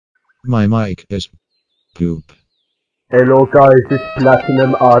My mic is poop. Hello guys, it's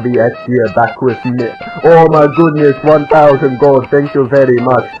Platinum RBX here, back with me. Oh my goodness, 1000 gold, thank you very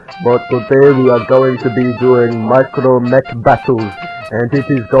much. But today we are going to be doing micro mech battles. And it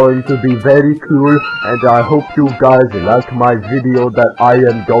is going to be very cool, and I hope you guys like my video that I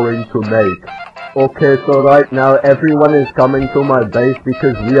am going to make. Okay, so right now everyone is coming to my base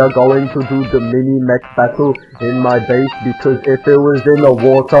because we are going to do the mini mech battle in my base, because if it was in the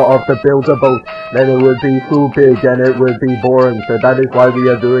water of the builder boat, then it would be too big and it would be boring, so that is why we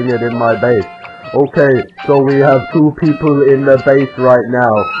are doing it in my base. Okay, so we have two people in the base right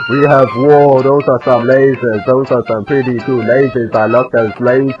now. We have, whoa, those are some lasers, those are some pretty cool lasers, I love those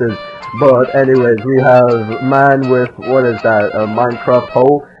lasers. But anyways, we have man with, what is that, a Minecraft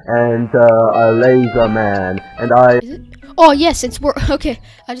hole, and a laser man, and Is it? Oh yes, it's okay.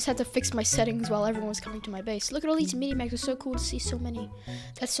 I just had to fix my settings while everyone's coming to my base. Look at all these mini mechs. It's so cool to see so many.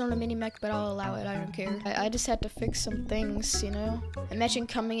 That's not a mini mech, but I'll allow it. I don't care. I just had to fix some things, you know. Imagine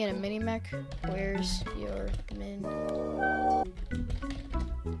coming in a mini mech. Where's your mini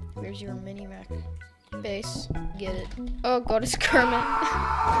mech? Base. Get it. Oh god, it's Kermit.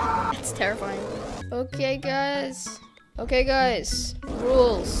 That's terrifying. Okay, guys.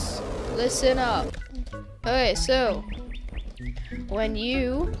 Rules. Listen up. Okay, so when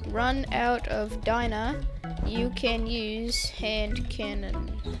you run out of Dyna, you can use hand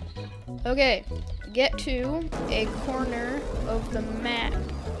cannon. Okay, get to a corner of the map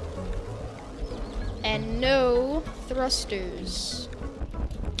and no thrusters.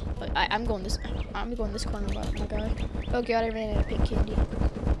 I'm going this corner, my guy. Oh god, I ran out of pink candy.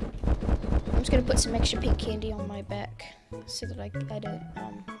 I'm just gonna put some extra pink candy on my back so that I don't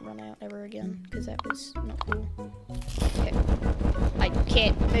run out ever again, because that was not cool. Okay. I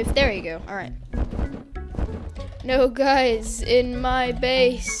can't move. There you go. Alright. No guys in my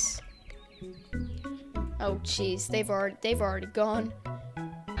base. Oh jeez, they've already gone.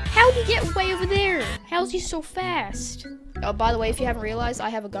 How'd he get way over there? How's he so fast? Oh, by the way, if you haven't realized, I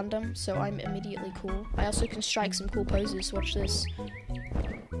have a Gundam, so I'm immediately cool. I also can strike some cool poses. Watch this.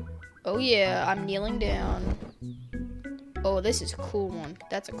 Oh yeah, I'm kneeling down. Oh, this is a cool one.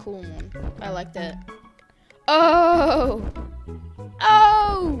 That's a cool one. I like that. Oh!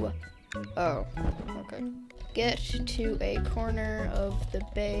 Oh! Oh, okay. Get to a corner of the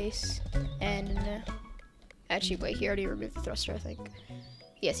base and... Actually, wait, he already removed the thruster, I think.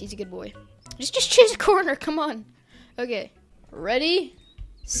 Yes, he's a good boy. Just choose a corner, come on. Okay, ready,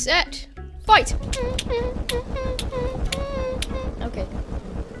 set, fight! Okay.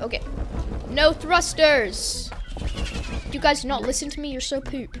 No thrusters! You guys do not listen to me, you're so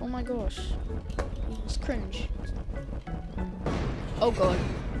poop. Oh my gosh. It's cringe. Oh god.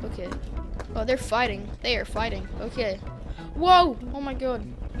 Okay. Oh, they're fighting. They are fighting. Okay. Whoa! Oh my god.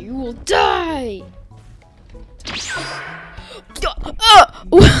 You will die!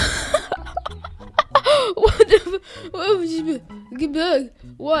 What the? Get back!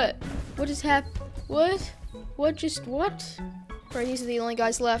 What? What just happened? What? What just what? Right, these are the only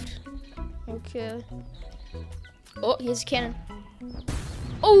guys left. Okay. Oh, he has a cannon.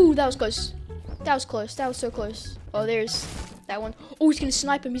 Oh, that was close. That was close. That was so close. Oh, there's that one. Oh, he's gonna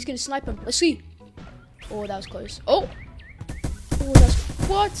snipe him. He's gonna snipe him. Let's see. Oh, that was close. Oh. Oh, that's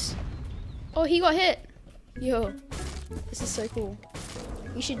what? Oh, he got hit. Yo, this is so cool.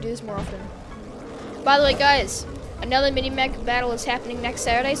 We should do this more often. By the way, guys, another mini mech battle is happening next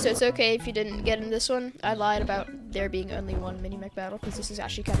Saturday, so it's okay if you didn't get in this one. I lied about there being only one mini mech battle because this is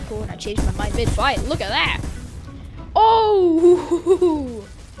actually kind of cool, and I changed my mind mid-fight. Look at that! Oh!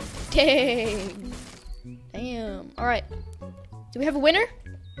 Dang! Damn. All right. Do we have a winner?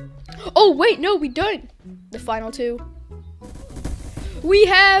 Oh wait, no, we don't. The final two. We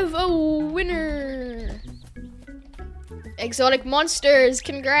have a winner. Exotic Monsters,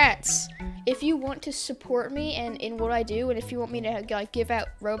 congrats! If you want to support me and in what I do, and if you want me to like give out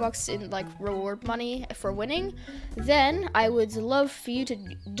Robux in like reward money for winning, then I would love for you to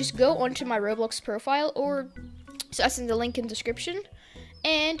just go onto my Roblox profile, or so that's in the link in description.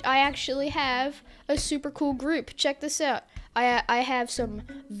 And I actually have a super cool group. Check this out. I have some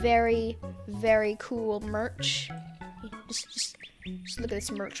very, very cool merch. Just look at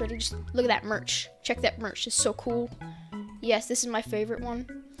this merch, ready? Just look at that merch. Check that merch, it's so cool. Yes, this is my favorite one.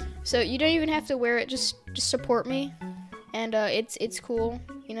 So you don't even have to wear it, just support me. And it's cool,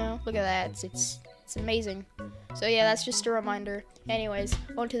 you know, look at that, it's amazing. So yeah, that's just a reminder. Anyways,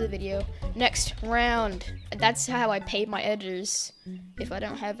 on to the video. Next round. That's how I pay my editors. If I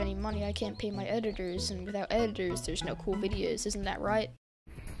don't have any money, I can't pay my editors, and without editors, there's no cool videos, isn't that right?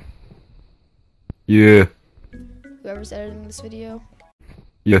 Yeah. Whoever's editing this video.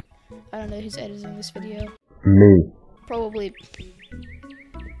 Yeah. don't know who's editing this video. Me. Probably.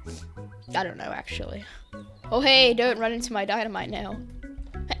 I don't know, actually. Oh, hey, don't run into my dynamite now.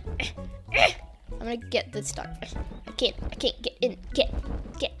 I'm gonna get this stuck. I can't get in. Get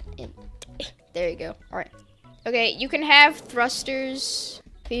in. There you go. Alright. Okay, you can have thrusters.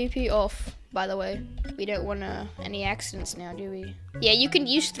 PvP off, by the way. We don't want any accidents now, do we? Yeah, you can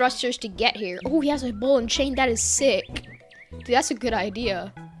use thrusters to get here. Oh, he has a ball and chain. That is sick. Dude, that's a good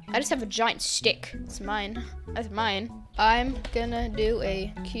idea. I just have a giant stick. It's mine. That's mine. I'm gonna do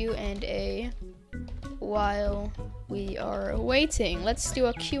a Q&A while we are waiting. Let's do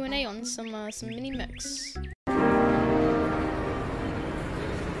a Q&A on some mini mechs.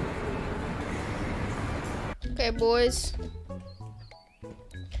 Okay, boys.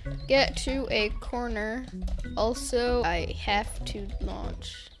 Get to a corner. Also, I have to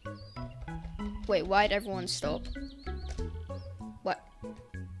launch. Wait, why'd everyone stop?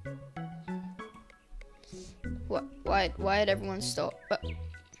 What? What? Why'd everyone stop? What?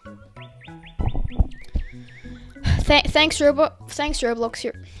 Thanks,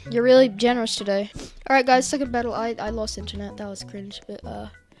 Roblox. You're really generous today. All right, guys. Second battle. I lost internet. That was cringe, but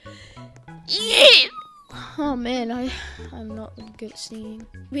yeah. Oh man, I'm not good at singing.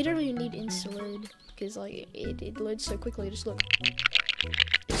 We don't even need insta load because like it loads so quickly. Just look.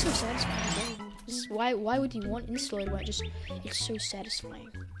 It's so satisfying. Why would you want insta load when it's so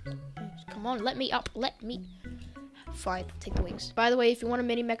satisfying? Come on, let me up. Let me. Fine, take the wings. By the way, if you want a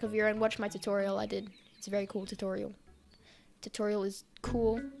mini mech of your own, watch my tutorial I did. It's a very cool tutorial. Tutorial is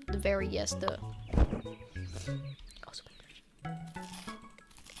cool.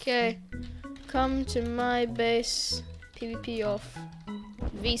 Okay, come to my base. PvP off.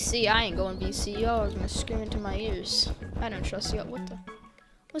 VC, I ain't going VC. Y'all are gonna scream into my ears. I don't trust y'all.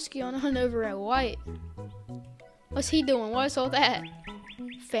 What's going on over at White? What's he doing? What's all that?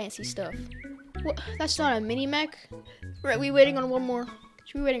 Fancy stuff. What? That's not a mini mech. Right, we waiting on one more.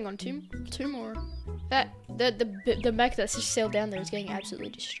 Should we waiting on two more? The mech that's just sailed down there is getting absolutely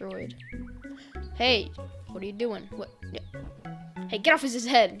destroyed. Hey, what are you doing? What? Hey, get off his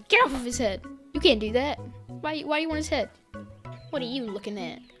head! Get off of his head! You can't do that. Why do you want his head? What are you looking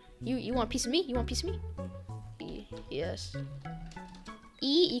at? You want a piece of me? You want a piece of me? Yes.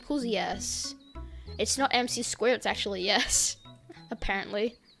 E equals yes. It's not MC squared. It's actually yes.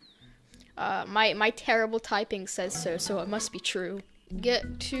 Apparently. My terrible typing says so it must be true.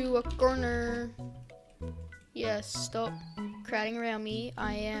 Get to a corner. Yes, stop crowding around me.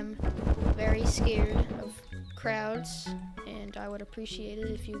 I am very scared of crowds, and I would appreciate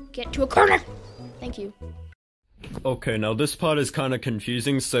it if you get to a corner. Thank you. Okay, now this part is kind of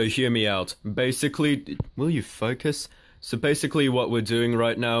confusing, so hear me out. Basically, will you focus? So basically what we're doing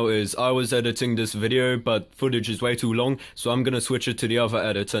right now is I was editing this video, but footage is way too long, so I'm gonna switch it to the other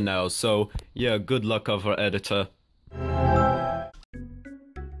editor now. So yeah, good luck, other editor.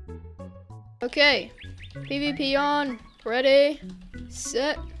 Okay, PvP on, ready,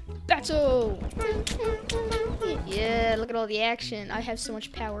 set, battle! Yeah, look at all the action. I have so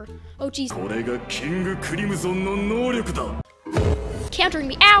much power. Oh jeez. Countering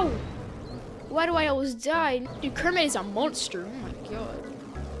me, ow! Why do I always die? Dude, Kermit is a monster. Oh my god.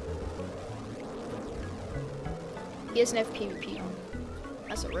 He doesn't have PvP.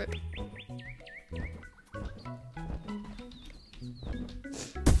 That's a rip.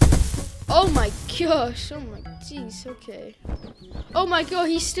 Oh my gosh. Oh my jeez. Okay. Oh my god,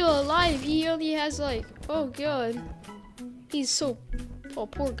 he's still alive. He only has like. Oh god. He's so. Oh,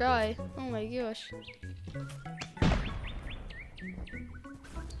 poor guy. Oh my gosh.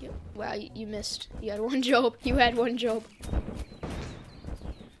 Wow, you missed. You had one job. You had one job. Oh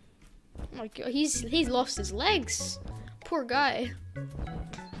my god, he's lost his legs. Poor guy.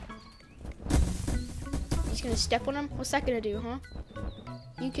 He's gonna step on him. What's that gonna do, huh?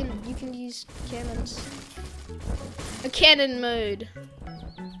 You can use cannons. A cannon mode.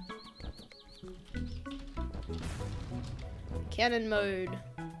 Cannon mode.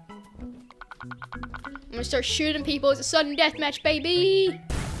 I'm gonna start shooting people. It's a sudden death match, baby.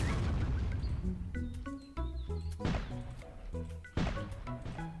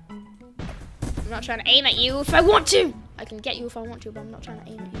 I'm not trying to aim at you if I want to. I can get you if I want to, but I'm not trying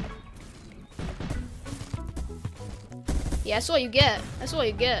to aim at you. Yeah, that's all you get. That's all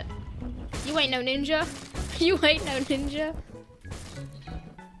you get. You ain't no ninja. You ain't no ninja.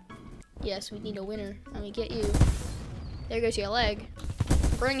 Yes, we need a winner. Let me get you. There goes your leg.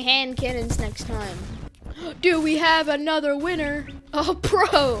 Bring hand cannons next time. Do we have another winner? Oh,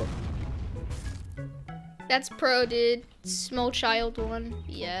 pro. That's pro, dude. Small child one.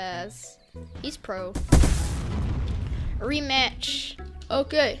 Yes. He's pro. Rematch.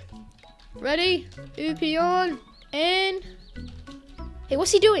 Okay. Ready? UP on. And... Hey,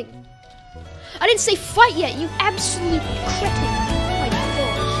 what's he doing? I didn't say fight yet, you absolute cretin. Oh my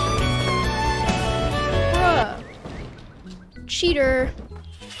gosh. Bruh. Cheater.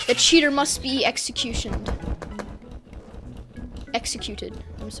 The cheater must be executioned. Executed.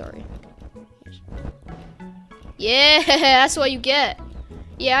 I'm sorry. Yeah, that's what you get.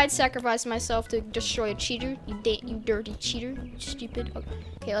 Yeah, I'd sacrifice myself to destroy a cheater. You dirty cheater. You stupid.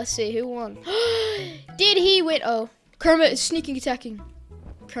 Okay, let's see who won. Did he win? Oh, Kermit is sneaking attacking.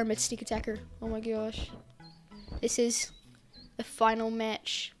 Kermit's sneak attacker. Oh my gosh. This is the final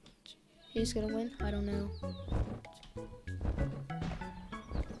match. Who's gonna win? I don't know.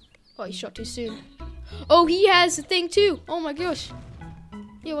 Oh, he shot too soon. Oh, he has a thing too. Oh my gosh.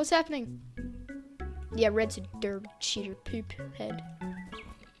 Yeah, what's happening? Yeah, Red's a dirty cheater poop head.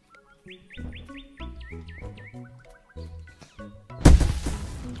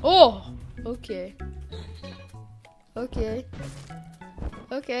 Oh! Okay. Okay.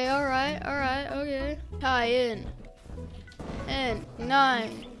 Okay, alright, okay. Tie in. And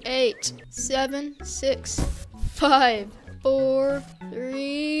 9, 8, 7, 6, 5, 4,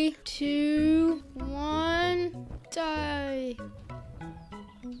 3, 2, 1, die.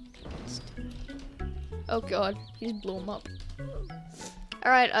 Oh god, he's blew him up.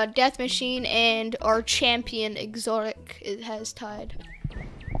 Alright, Death Machine and our champion Exotic has tied.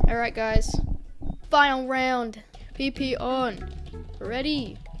 Alright guys, final round. PP on.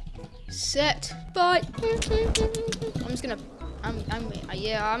 Ready, set, fight. I'm just gonna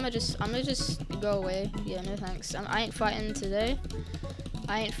just go away. Yeah, no thanks. I ain't fighting today.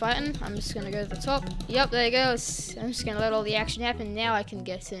 I ain't fighting. I'm just gonna go to the top. Yep, there it goes. I'm just gonna let all the action happen. Now I can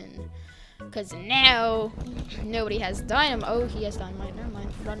get in. Cause now nobody has dynamite. Oh, he has dynamite. Never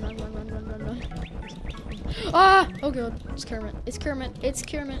mind. Run. Ah! Oh god. It's Kermit. It's Kermit. It's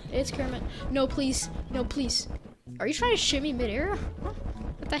Kermit. It's Kermit. No, please. No, please. Are you trying to shimmy midair? Huh?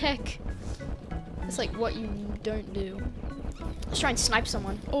 What the heck? It's like what you don't do. Let's try and snipe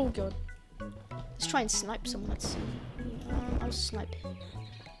someone. Oh god. Let's try and snipe someone. Let's see. I'll snipe.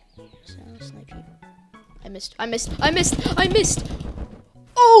 So I'll snipe you. I missed.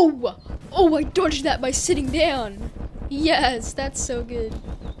 Oh! Oh, I dodged that by sitting down. Yes, that's so good.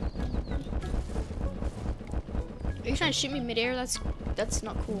 Are you trying to shoot me midair? That's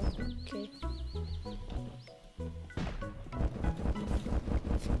not cool. Okay.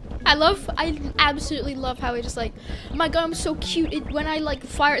 I absolutely love how it just like, oh my god, I'm so cute. When I like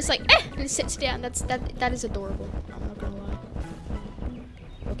fire, it's like, and it sits down. That is adorable. I'm not gonna lie.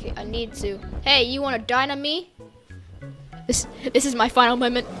 Okay, I need to. Hey, you wanna dine on me? This is my final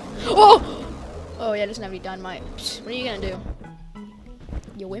moment. Oh! Oh yeah, doesn't have any dynamite. What are you gonna do?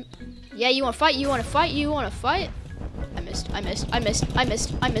 You wimp. Yeah, you wanna fight? You wanna fight? You wanna fight? I missed.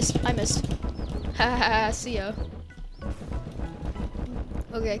 Haha, see ya.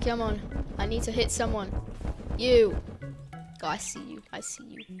 Okay, come on. I need to hit someone. You. Oh, I see you.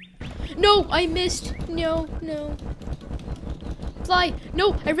 No, I missed. No. Fly.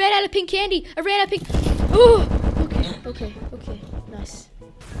 No, I ran out of pink candy. Oh. Okay. Nice.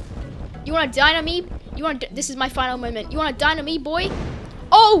 You wanna dine on me? This is my final moment. You wanna dine on me, boy?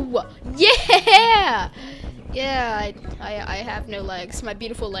 Oh, yeah! Yeah, I have no legs. My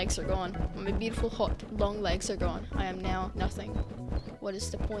beautiful legs are gone. My beautiful, hot, long legs are gone. I am now nothing. What is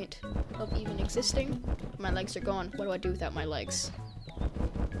the point of even existing? My legs are gone. What do I do without my legs?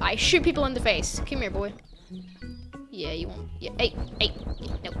 I shoot people in the face. Come here, boy. Yeah, you won't. Yeah, hey.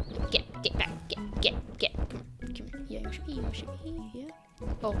 No, get back. Get. Come here. Yeah, you shoot me. Yeah.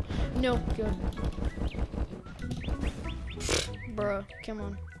 Oh, no, good. Bruh,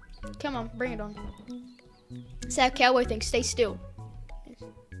 come on, bring it on. Sad cowboy thing, stay still.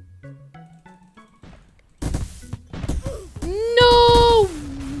 No!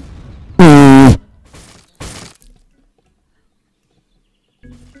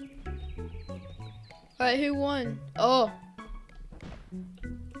 Alright, who won? Oh.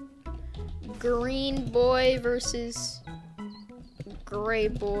 Green boy versus gray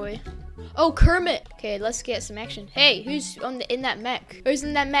boy. Oh, Kermit! Okay, let's get some action. Hey, who's in that mech? Who's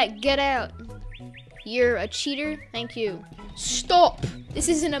in that mech? Get out! You're a cheater? Thank you. Stop! This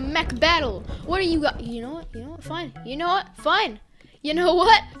isn't a mech battle. What are you got? You know what? Fine. You know what? Fine. You know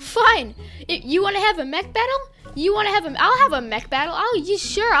what? Fine. You want to have a mech battle? I'll have a mech battle.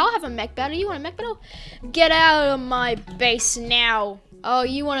 Sure, I'll have a mech battle. You want a mech battle? Get out of my base now. Oh,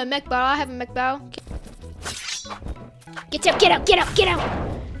 you want a mech battle? I'll have a mech battle. Get out.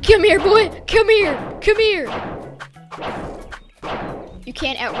 Come here, boy. Come here. You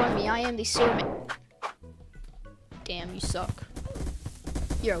can't outrun me. I am the swordman. Damn, you suck.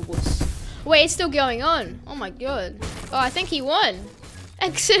 You're a wuss. Wait, it's still going on. Oh my god. Oh, I think he won.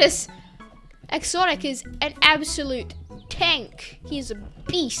 Exotic is an absolute tank. He's a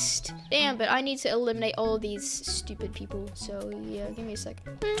beast. Damn, but I need to eliminate all of these stupid people. So yeah, give me a sec.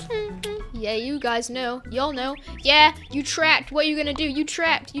 Yeah, you guys know. Y'all know. Yeah, you trapped. What are you gonna do? You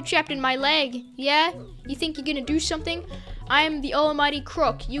trapped. You trapped in my leg. Yeah? You think you're gonna do something? I am the almighty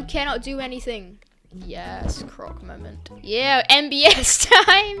Croc. You cannot do anything. Yes, Croc moment. Yeah, MBS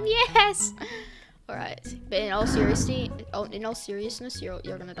time. Yes. All right, but in all seriousness, you're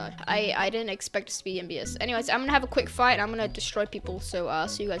gonna die. I didn't expect this to be MBS. Anyways, I'm gonna have a quick fight. I'm gonna destroy people. So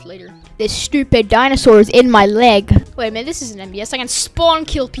see you guys later. This stupid dinosaur is in my leg. Wait a minute, this isn't MBS. I can spawn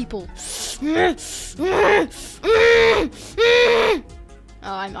kill people. Oh,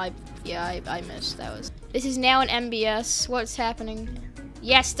 I missed. This is now an MBS. What's happening?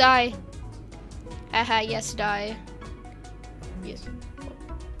 Yes, die. Haha, yes, die. Yes.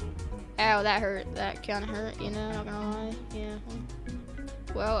 Ow, that hurt. That kinda hurt, you know, not gonna lie. Yeah.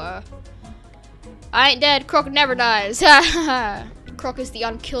 Well, I ain't dead. Croc never dies. Croc is the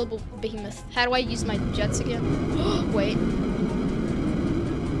unkillable behemoth. How do I use my jets again? Wait.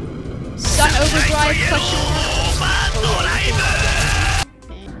 Sun overdrive question mark? Oh,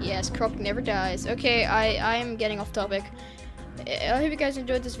 yeah. Yes, Croc never dies. Okay, I am getting off topic. I hope you guys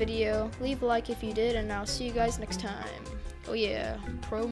enjoyed this video. Leave a like if you did, and I'll see you guys next time. Oh yeah, pro